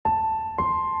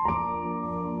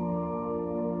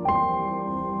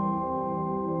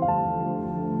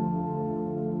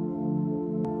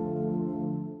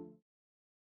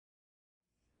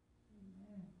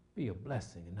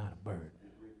blessing and not a burden.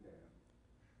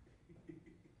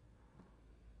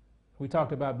 We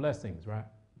talked about blessings, right?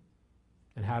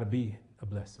 And how to be a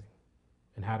blessing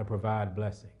and how to provide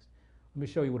blessings. Let me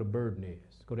show you what a burden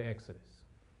is. Go to Exodus.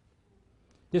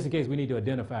 Just in case we need to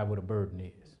identify what a burden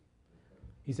is.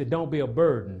 He said, don't be a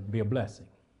burden, be a blessing.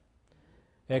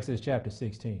 Exodus chapter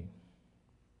 16.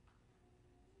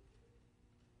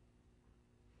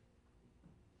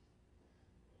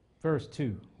 Verse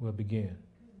 2 will begin.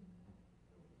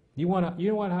 You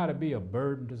want how to be a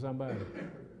burden to somebody?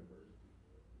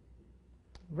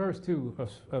 Verse 2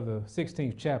 of the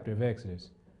 16th chapter of Exodus.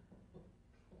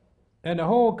 And the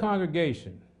whole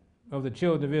congregation of the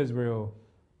children of Israel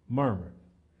murmured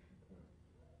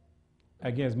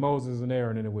against Moses and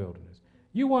Aaron in the wilderness.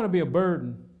 You want to be a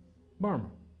burden, murmur.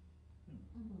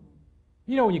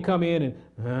 You know when you come in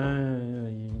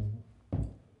and,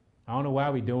 I don't know why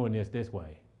we're doing this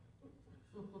way.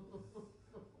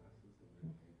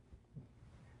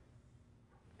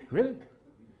 Really?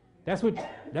 That's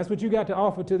what you got to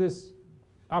offer to this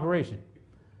operation.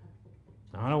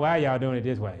 I don't know why y'all doing it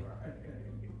this way.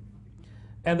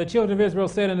 And the children of Israel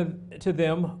said unto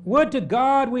them, would to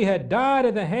God we had died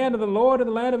at the hand of the Lord in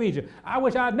the land of Egypt. I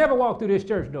wish I'd never walked through this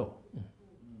church door.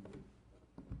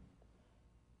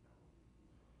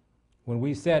 When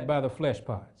we sat by the flesh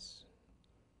pots,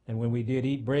 and when we did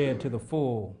eat bread to the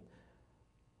full,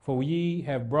 for ye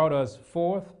have brought us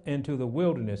forth into the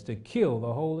wilderness to kill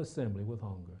the whole assembly with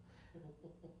hunger.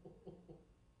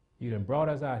 You done brought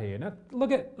us out here. Now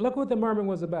look what the murmuring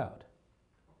was about.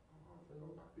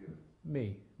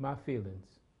 Me, my feelings.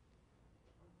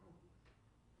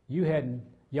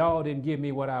 Y'all didn't give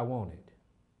me what I wanted.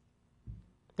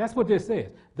 That's what this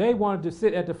says. They wanted to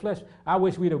sit at the flesh. I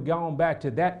wish we'd have gone back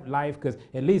to that life because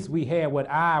at least we had what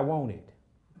I wanted.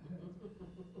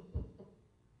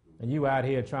 And you out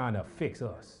here trying to fix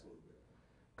us.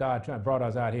 God brought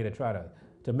us out here to try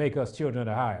to make us children of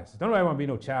the highest. Don't nobody want to be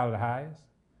no child of the highest.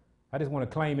 I just want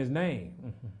to claim his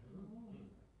name.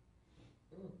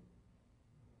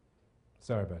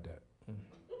 Sorry about that.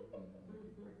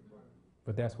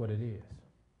 But that's what it is.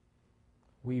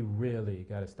 We really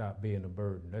got to stop being a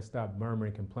burden. Let's stop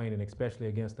murmuring, complaining, especially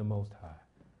against the Most High.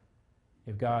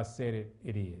 If God said it,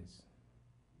 it is.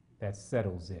 That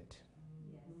settles it.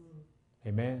 Yes.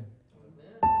 Amen.